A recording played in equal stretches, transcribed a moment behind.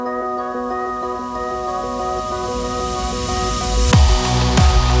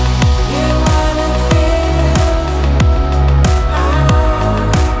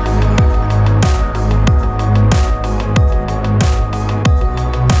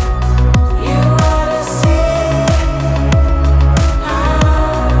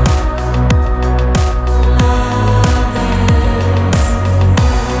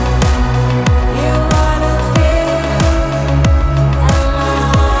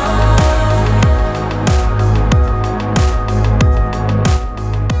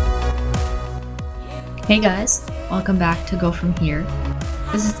Hey guys, welcome back to Go From Here.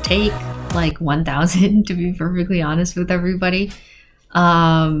 This is take like 1000 to be perfectly honest with everybody.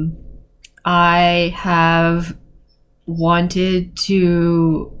 I have wanted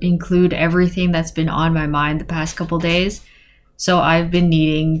to include everything that's been on my mind the past couple days. So I've been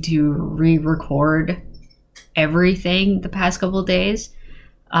needing to re-record everything the past couple days.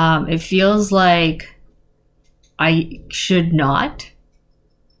 It feels like I should not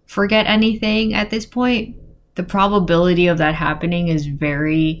forget anything at this point. The probability of that happening is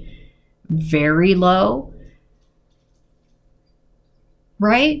very, very low.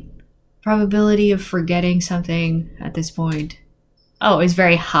 Right? Probability of forgetting something at this point. Oh, it's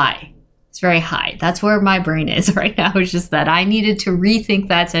very high. It's very high. That's where my brain is right now. It's just that I needed to rethink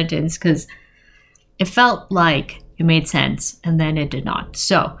that sentence because it felt like it made sense and then it did not.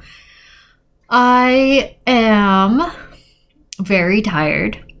 So I am very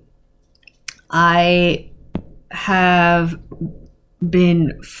tired. I have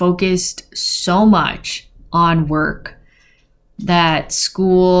been focused so much on work that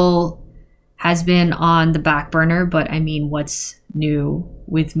school has been on the back burner, but I mean, what's new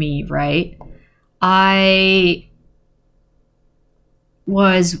with me, right? I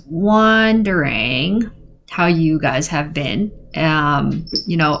was wondering how you guys have been.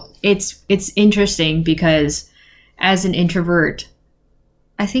 It's interesting because as an introvert,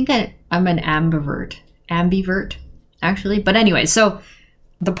 I think I'm an ambivert, actually. But anyway, so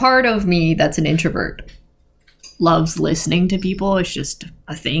the part of me that's an introvert loves listening to people. It's just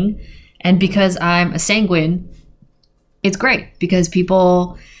a thing. And because I'm a sanguine, it's great because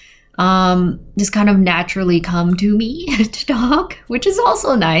people just kind of naturally come to me to talk, which is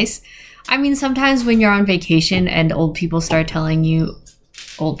also nice. I mean, sometimes when you're on vacation and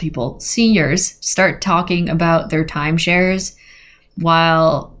seniors start talking about their timeshares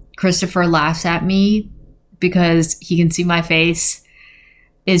while Christopher laughs at me because he can see my face,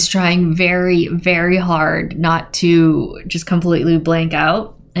 is trying very, very hard not to just completely blank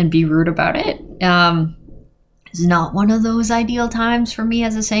out and be rude about it. It's not one of those ideal times for me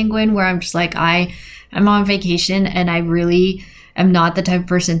as a sanguine where I'm just like, I'm on vacation and I really am not the type of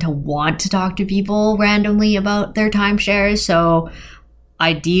person to want to talk to people randomly about their timeshares. So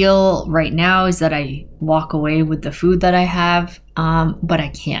ideal right now is that I walk away with the food that I have, but I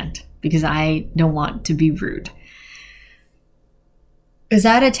can't because I don't want to be rude. Is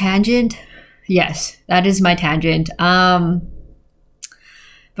that a tangent? Yes, that is my tangent.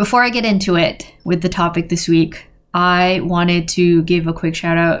 Before I get into it with the topic this week, I wanted to give a quick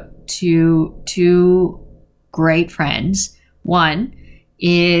shout out to two great friends. One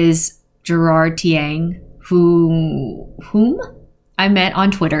is Gerard Tiang, whom I met on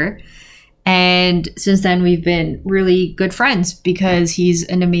Twitter. And since then, we've been really good friends because he's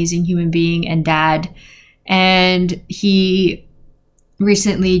an amazing human being and dad. And he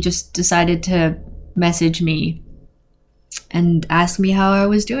recently just decided to message me and ask me how I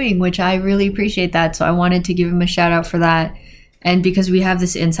was doing, which I really appreciate that. So I wanted to give him a shout out for that. And because we have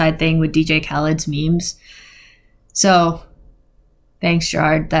this inside thing with DJ Khaled's memes. So thanks,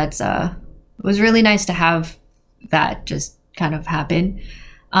 Gerard. It was really nice to have that just kind of happen.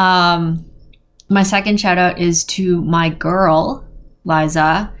 My second shout out is to my girl,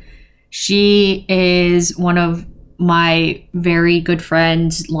 Liza. She is one of my very good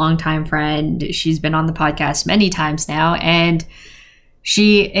friends, longtime friend. She's been on the podcast many times now, and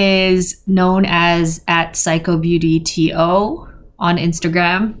she is known as @PsychoBeautyTO on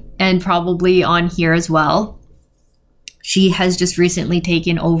Instagram and probably on here as well. She has just recently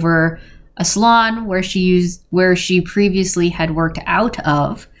taken over a salon where she previously had worked out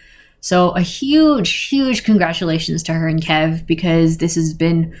of. So a huge, huge congratulations to her and Kev because this has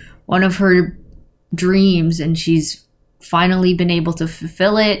been one of her dreams and she's finally been able to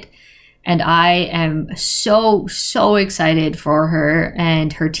fulfill it. And I am so, so excited for her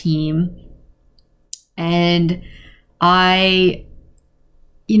and her team. And I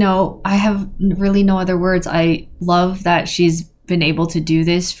have really no other words. I love that she's been able to do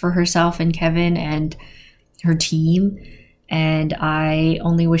this for herself and Kevin and her team. And I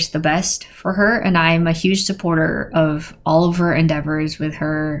only wish the best for her. And I'm a huge supporter of all of her endeavors with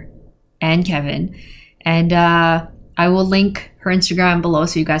her and Kevin. And I will link her Instagram below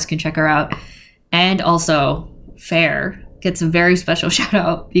so you guys can check her out. And also, Fair gets a very special shout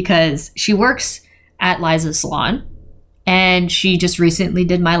out because she works at Liza's salon. And she just recently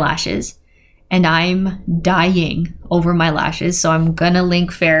did my lashes. And I'm dying over my lashes. So I'm going to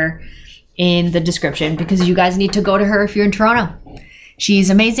link Fair in the description because you guys need to go to her if you're in Toronto. She's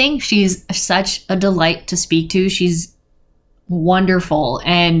amazing. She's such a delight to speak to. She's wonderful,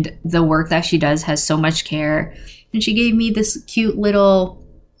 and the work that she does has so much care. And she gave me this cute little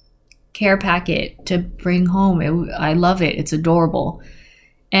care packet to bring home. I love it. It's adorable.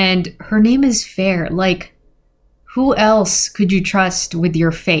 And her name is Fair. Like, who else could you trust with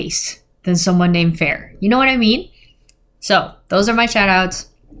your face than someone named Fair? You know what I mean? So those are my shout outs.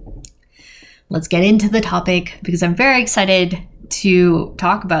 Let's get into the topic because I'm very excited to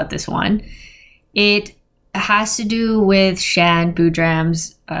talk about this one. It has to do with Shan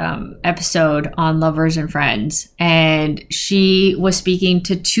Boodram's episode on Lovers and Friends. And she was speaking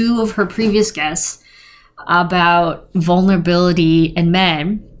to two of her previous guests about vulnerability in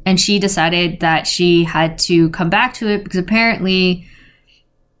men. And she decided that she had to come back to it because apparently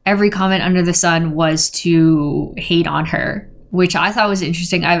every comment under the sun was to hate on her, which I thought was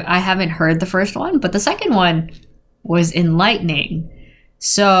interesting. I haven't heard the first one, but the second one was enlightening.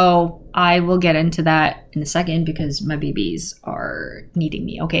 So I will get into that in a second because my babies are needing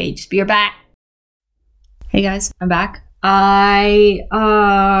me. Okay, just be right back. Hey guys, I'm back.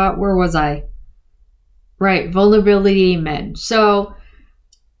 Where was I? Right, vulnerability in men. So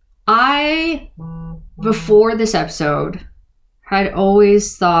before this episode, had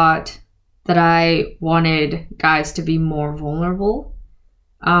always thought that I wanted guys to be more vulnerable.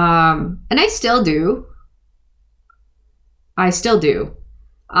 And I still do.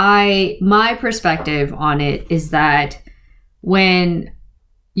 My perspective on it is that when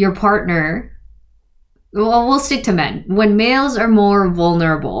your partner, well, we'll stick to men. When males are more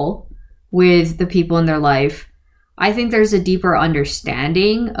vulnerable with the people in their life, I think there's a deeper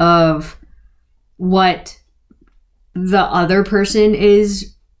understanding of what the other person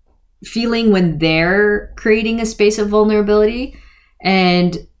is feeling when they're creating a space of vulnerability.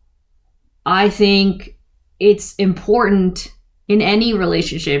 And I think it's important in any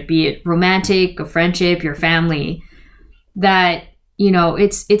relationship, be it romantic, a friendship, your family, that, you know,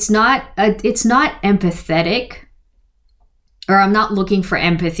 it's not empathetic, or I'm not looking for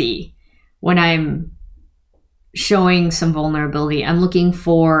empathy when I'm showing some vulnerability. I'm looking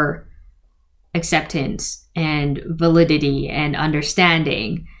for acceptance and validity and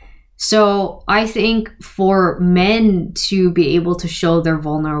understanding. So I think for men to be able to show their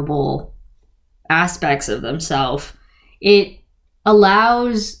vulnerable aspects of themselves, it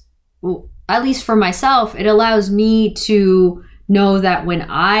allows, at least for myself, it allows me to know that when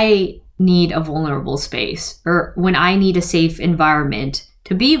I need a vulnerable space or when I need a safe environment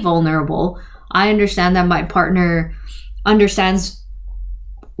to be vulnerable, I understand that my partner understands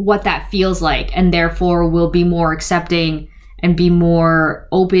what that feels like and therefore will be more accepting and be more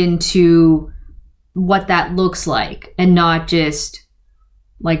open to what that looks like and not just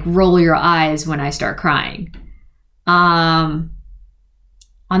like roll your eyes when I start crying. On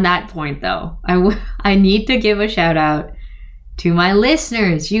that point though, I need to give a shout out to my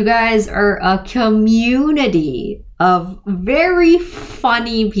listeners. You guys are a community of very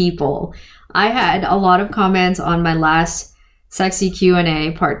funny people. I had a lot of comments on my last Sexy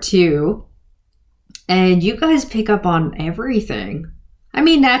Q&A part 2, and you guys pick up on everything. I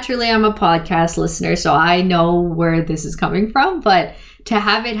mean, naturally, I'm a podcast listener, so I know where this is coming from, but to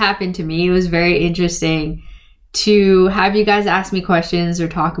have it happen to me, it was very interesting to have you guys ask me questions or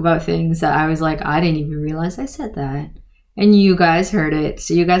talk about things that I was like, I didn't even realize I said that. And you guys heard it,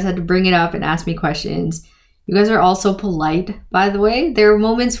 so you guys had to bring it up and ask me questions. You guys are also polite, by the way. There were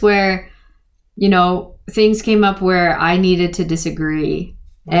moments where, you know, things came up where I needed to disagree,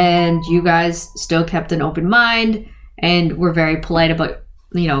 and you guys still kept an open mind and were very polite about,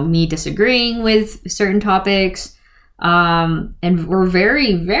 you know, me disagreeing with certain topics. And we're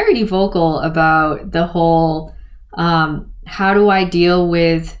very, very vocal about the whole, how do I deal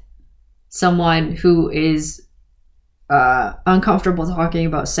with someone who is uncomfortable talking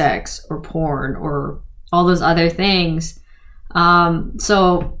about sex or porn or all those other things.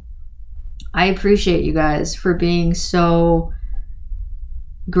 So I appreciate you guys for being so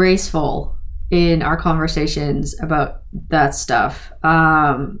graceful in our conversations about that stuff.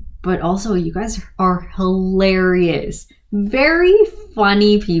 But also, you guys are hilarious. Very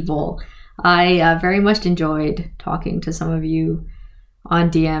funny people. I very much enjoyed talking to some of you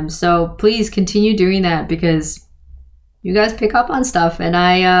on DM. So please continue doing that because you guys pick up on stuff. And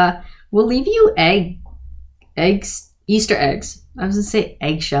I will leave you Easter eggs. I was going to say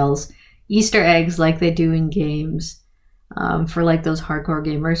eggshells. Easter eggs like they do in games. For like those hardcore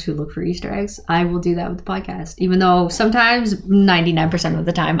gamers who look for Easter eggs, I will do that with the podcast. Even though sometimes, 99% of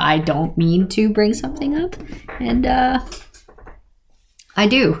the time, I don't mean to bring something up. And I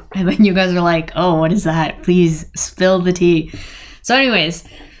do. And then you guys are like, oh, what is that? Please spill the tea. So anyways,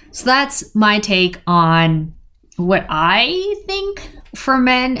 so that's my take on what I think for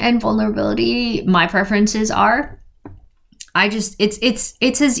men and vulnerability, my preferences are.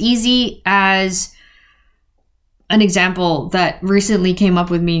 It's as easy as an example that recently came up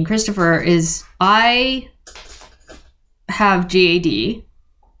with me and Christopher is I have GAD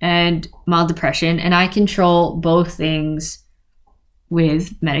and mild depression, and I control both things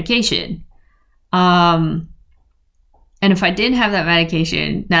with medication. And if I didn't have that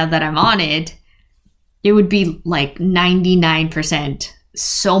medication, now that I'm on it, it would be like 99%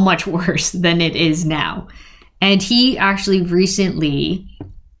 so much worse than it is now. And he actually recently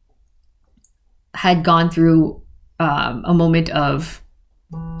had gone through a moment of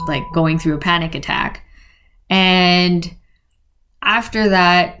like going through a panic attack. And after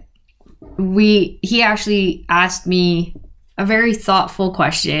that, he actually asked me a very thoughtful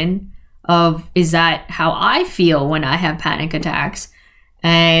question of, is that how I feel when I have panic attacks?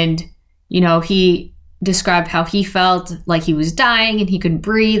 And, he described how he felt like he was dying and he couldn't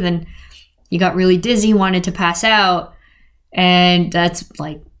breathe and he got really dizzy, wanted to pass out. And that's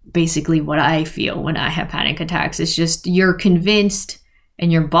like basically what I feel when I have panic attacks. It's just you're convinced,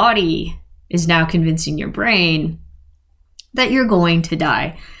 and your body is now convincing your brain that you're going to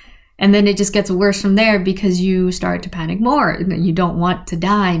die. And then it just gets worse from there because you start to panic more. You don't want to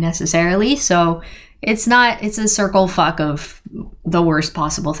die necessarily. So it's a circle fuck of the worst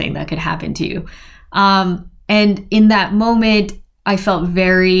possible thing that could happen to you. And in that moment, I felt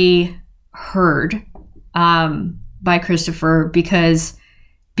very heard by Christopher because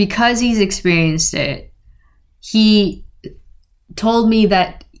he's experienced it. He told me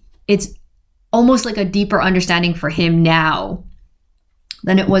that it's almost like a deeper understanding for him now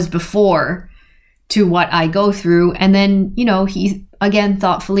than it was before to what I go through. And then, he again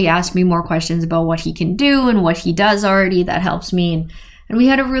thoughtfully asked me more questions about what he can do and what he does already that helps me. And we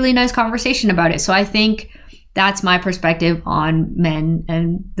had a really nice conversation about it. So I think that's my perspective on men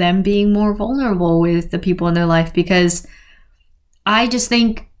and them being more vulnerable with the people in their life, because I just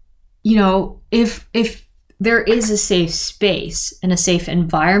think, if there is a safe space and a safe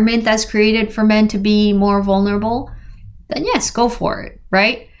environment that's created for men to be more vulnerable, then yes, go for it,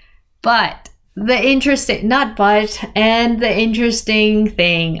 right? But the interesting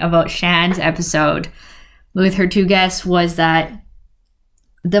thing about Shan's episode with her two guests was that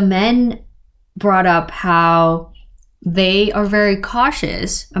the men brought up how they are very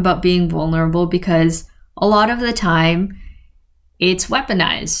cautious about being vulnerable because a lot of the time it's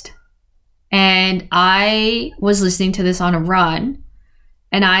weaponized. And I was listening to this on a run,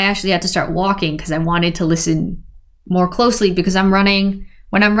 and I actually had to start walking because I wanted to listen more closely, because when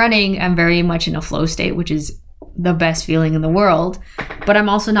I'm running, I'm very much in a flow state, which is the best feeling in the world, but I'm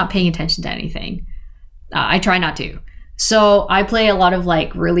also not paying attention to anything. I try not to. So I play a lot of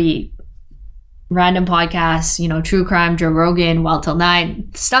like really random podcasts, true crime, Joe Rogan, Wild Till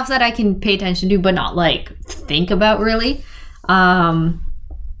 9, stuff that I can pay attention to, but not like think about really.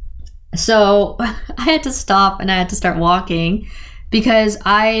 So I had to stop and I had to start walking because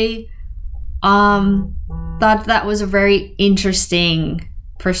I thought that was a very interesting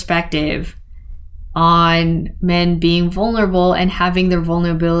perspective on men being vulnerable and having their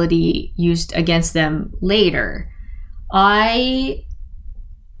vulnerability used against them later. I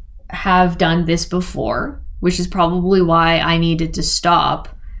have done this before, which is probably why I needed to stop,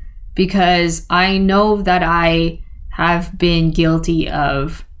 because I know that I have been guilty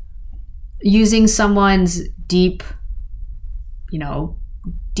of using someone's deep,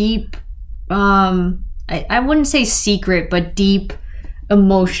 I wouldn't say secret, but deep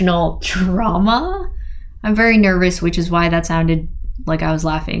emotional trauma. I'm very nervous, which is why that sounded like I was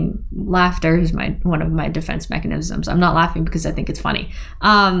laughing. Laughter is one of my defense mechanisms. I'm not laughing because I think it's funny.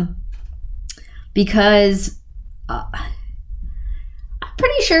 Because I'm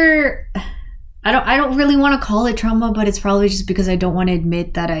pretty sure I don't really want to call it trauma, but it's probably just because I don't want to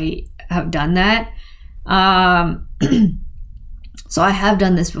admit that I have done that. So I have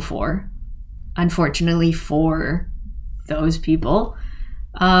done this before, unfortunately for those people,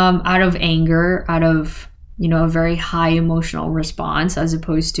 out of anger, out of, a very high emotional response, as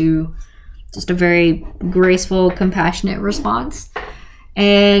opposed to just a very graceful, compassionate response.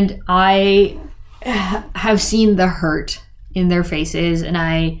 And I have seen the hurt in their faces, and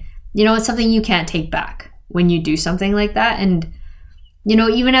it's something you can't take back when you do something like that. And,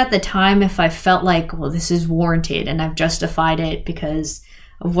 even at the time, if I felt like, well, this is warranted and I've justified it because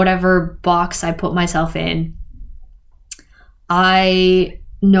of whatever box I put myself in, I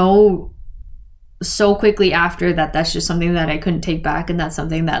know so quickly after that that's just something that I couldn't take back, and that's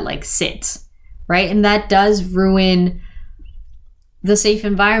something that like sits, right? And that does ruin the safe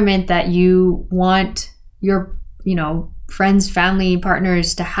environment that you want your friends, family,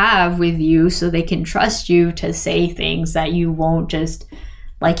 partners to have with you so they can trust you to say things that you won't just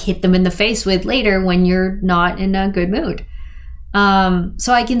like hit them in the face with later when you're not in a good mood.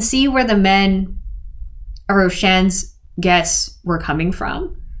 So I can see where the men or Shan's guests were coming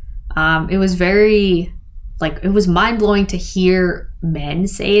from. It was it was mind-blowing to hear men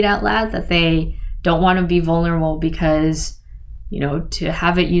say it out loud that they don't want to be vulnerable because, to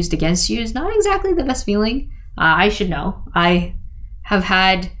have it used against you is not exactly the best feeling. I should know. I have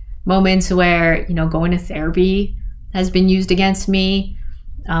had moments where, going to therapy has been used against me.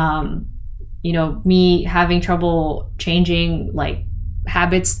 Me having trouble changing like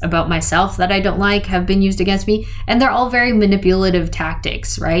habits about myself that I don't like have been used against me. And they're all very manipulative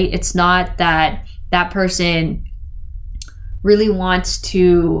tactics, right? It's not that person really wants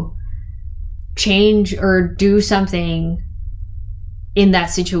to change or do something in that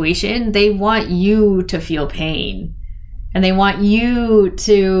situation. They want you to feel pain and they want you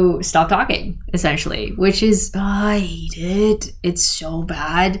to stop talking, essentially, which is, I hate it. It's so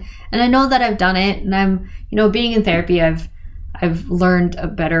bad. And I know that I've done it, and I'm, being in therapy, I've learned a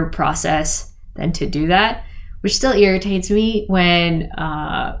better process than to do that, which still irritates me when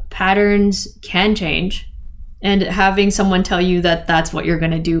patterns can change, and having someone tell you that that's what you're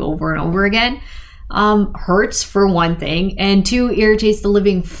going to do over and over again hurts, for one thing, and two, irritates the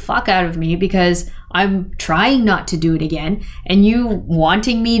living fuck out of me because I'm trying not to do it again, and you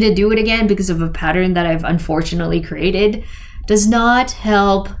wanting me to do it again because of a pattern that I've unfortunately created does not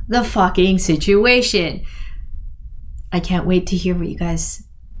help the fucking situation. I can't wait to hear what you guys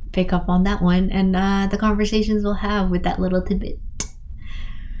pick up on that one and the conversations we'll have with that little tidbit.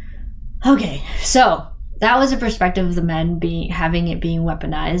 Okay, so that was a perspective of the men having it being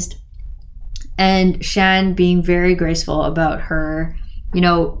weaponized, and Shan being very graceful about her,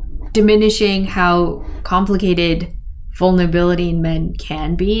 diminishing how complicated vulnerability in men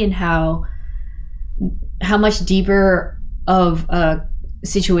can be and how much deeper of a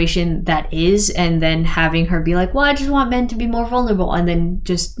situation that is, and then having her be like, well, I just want men to be more vulnerable, and then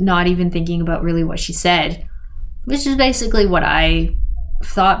just not even thinking about really what she said, which is basically what I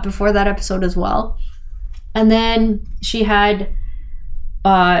thought before that episode as well. And then she had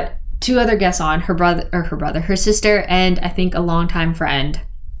two other guests on, her sister, and I think a longtime friend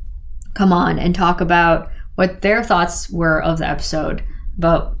come on and talk about what their thoughts were of the episode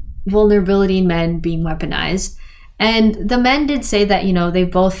about vulnerability in men being weaponized. And the men did say that, they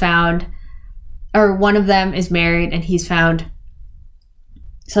both found, or one of them is married and he's found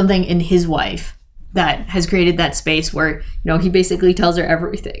something in his wife that has created that space where, he basically tells her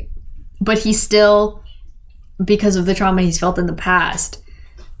everything. But he still, because of the trauma he's felt in the past,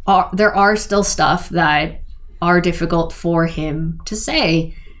 there are still stuff that are difficult for him to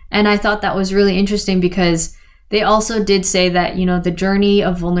say. And I thought that was really interesting because they also did say that, the journey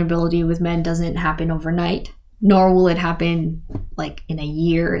of vulnerability with men doesn't happen overnight, nor will it happen like in a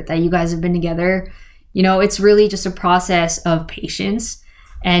year that you guys have been together. It's really just a process of patience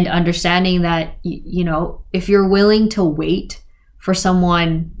and understanding that, if you're willing to wait for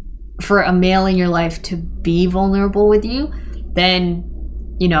a male in your life to be vulnerable with you, then,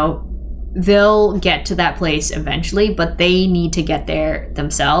 they'll get to that place eventually, but they need to get there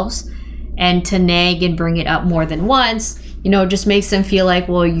themselves. And to nag and bring it up more than once, just makes them feel like,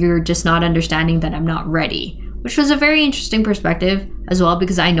 well, you're just not understanding that I'm not ready, which was a very interesting perspective as well,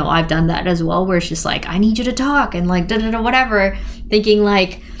 because I know I've done that as well, where it's just like, I need you to talk and like, whatever, thinking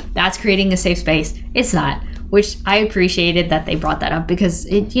like that's creating a safe space. It's not, which I appreciated that they brought that up because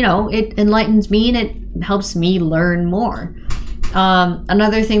it, it enlightens me and it helps me learn more.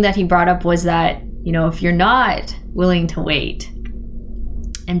 Another thing that he brought up was that, if you're not willing to wait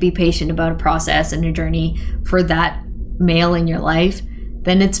and be patient about a process and a journey for that male in your life,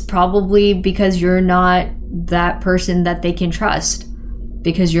 then it's probably because you're not that person that they can trust,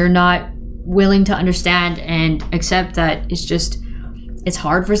 because you're not willing to understand and accept that it's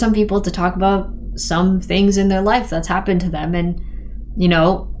hard for some people to talk about some things in their life that's happened to them. And,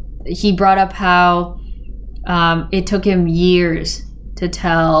 he brought up how it took him years to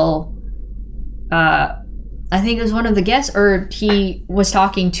tell, I think it was one of the guests, or he was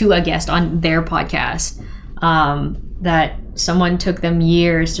talking to a guest on their podcast, that someone took them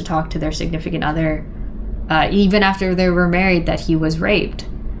years to talk to their significant other, even after they were married, that he was raped.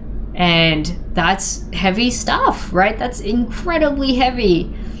 And that's heavy stuff, right? That's incredibly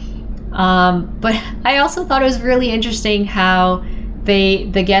heavy. But I also thought it was really interesting how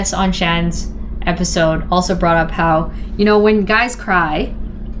the guests on Shan's episode also brought up how, when guys cry,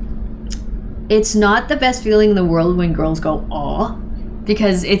 it's not the best feeling in the world when girls go, aw,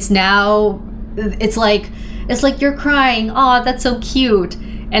 because it's like It's like, you're crying. Oh, that's so cute.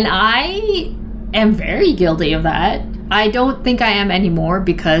 And I am very guilty of that. I don't think I am anymore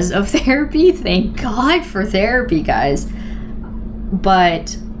because of therapy. Thank God for therapy, guys.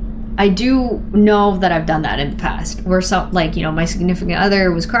 But I do know that I've done that in the past where my significant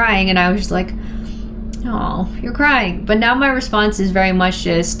other was crying and I was just like, oh, you're crying. But now my response is very much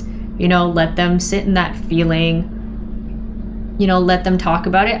just, let them sit in that feeling, let them talk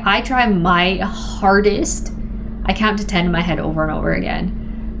about it. I try my hardest. I count to 10 in my head over and over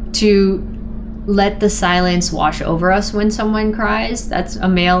again to let the silence wash over us when someone cries. That's a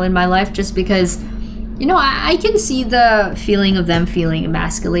male in my life, just because, I can see the feeling of them feeling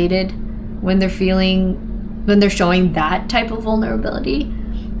emasculated when they're showing that type of vulnerability.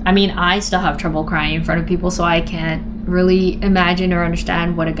 I mean, I still have trouble crying in front of people, so I can't really imagine or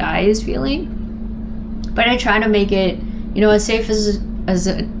understand what a guy is feeling. But I try to make it, as safe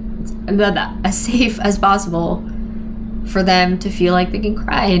as possible for them to feel like they can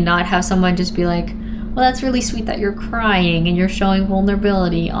cry and not have someone just be like, well, that's really sweet that you're crying and you're showing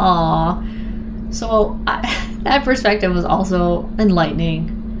vulnerability. Aww. So that perspective was also enlightening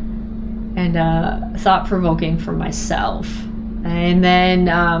and thought-provoking for myself. And then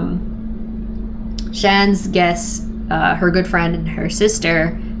Shan's guests, her good friend and her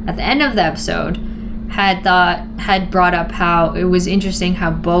sister, at the end of the episode, had brought up how it was interesting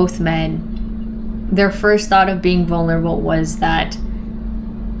how both men, their first thought of being vulnerable was that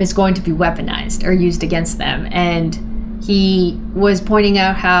it's going to be weaponized or used against them. And he was pointing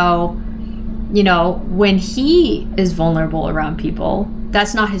out how, when he is vulnerable around people,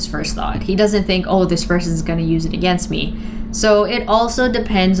 that's not his first thought. He doesn't think, oh, this person's going to use it against me. So it also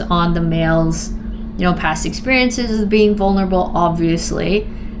depends on the male's, past experiences of being vulnerable, obviously.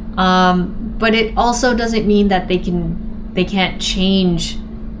 But it also doesn't mean that they can't change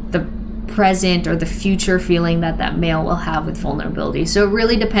the present or the future feeling that male will have with vulnerability. So it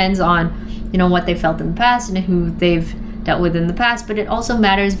really depends on, what they felt in the past and who they've dealt with in the past. But it also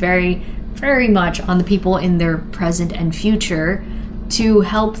matters very, very much on the people in their present and future to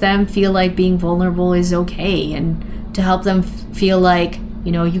help them feel like being vulnerable is okay, and to help them feel like,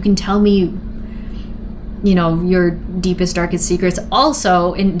 you can tell me, your deepest, darkest secrets.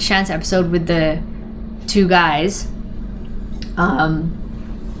 Also, in Shan's episode with the two guys,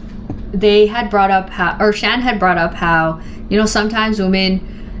 they had brought up Shan had brought up how, sometimes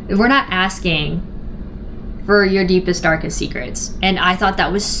women, we're not asking for your deepest, darkest secrets. And I thought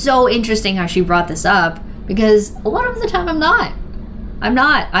that was so interesting how she brought this up, because a lot of the time I'm not.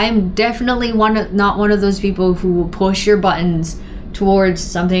 I'm definitely not one of those people who will push your buttons towards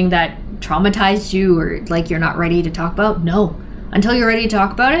something that traumatized you or like you're not ready to talk about. No. Until you're ready to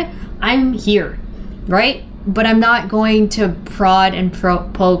talk about it, I'm here, right? But I'm not going to prod and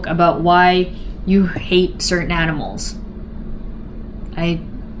poke about why you hate certain animals.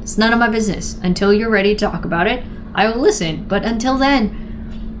 It's none of my business. Until you're ready to talk about it, I will listen. But until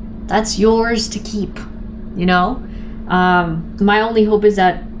then, that's yours to keep, My only hope is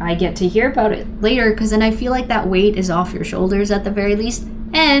that I get to hear about it later, because then I feel like that weight is off your shoulders at the very least.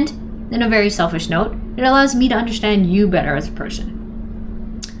 And, in a very selfish note, it allows me to understand you better as a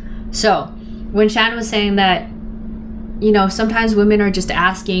person. So, when Shan was saying that, sometimes women are just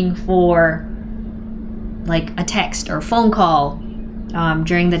asking for, like, a text or a phone call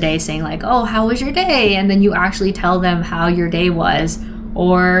during the day saying, like, oh, how was your day? And then you actually tell them how your day was.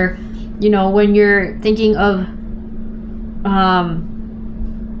 Or, when you're thinking of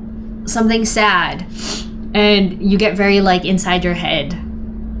something sad and you get very, like, inside your head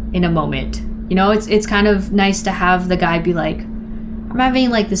in a moment. It's kind of nice to have the guy be like, I'm having,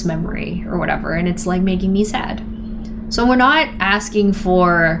 like, this memory or whatever, and it's, like, making me sad. So we're not asking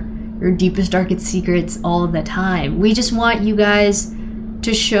for your deepest, darkest secrets all the time. We just want you guys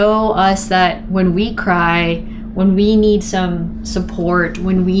to show us that when we cry, when we need some support,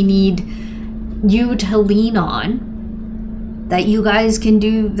 when we need you to lean on, that you guys can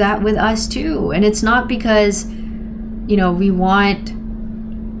do that with us too. And it's not because,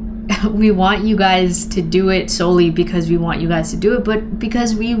 we want you guys to do it solely because we want you guys to do it, but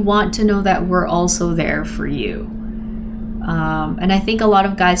because we want to know that we're also there for you. And I think a lot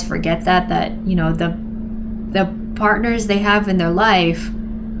of guys forget that the partners they have in their life,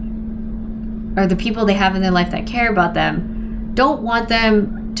 or the people they have in their life that care about them, don't want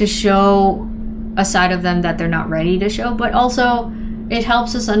them to show a side of them that they're not ready to show. But also, it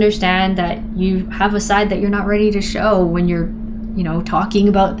helps us understand that you have a side that you're not ready to show when you're, talking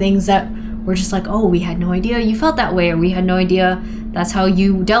about things that we're just like, oh, we had no idea you felt that way, or we had no idea that's how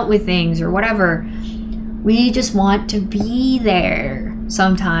you dealt with things, or whatever. We just want to be there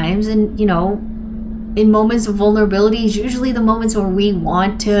sometimes and, in moments of vulnerability is usually the moments where we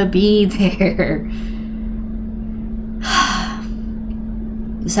want to be there.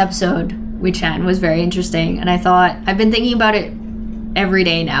 This episode with Chan was very interesting, and I thought, I've been thinking about it every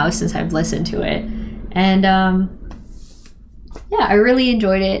day now since I've listened to it. And yeah, I really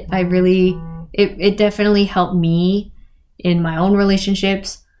enjoyed it. It definitely helped me in my own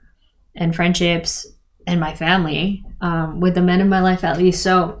relationships and friendships and my family, with the men in my life at least.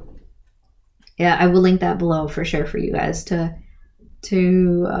 So yeah, I will link that below for sure for you guys to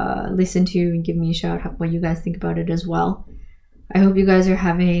listen to and give me a shout what you guys think about it as well. I hope you guys are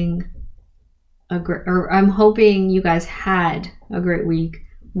having I'm hoping you guys had a great week,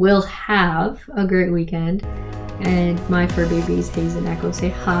 will have a great weekend, and my fur babies Hayes and Echo say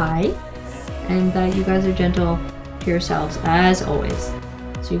hi, and that you guys are gentle to yourselves as always,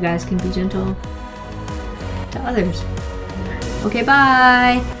 so you guys can be gentle to others. Okay,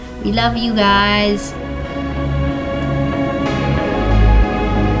 bye. We love you guys.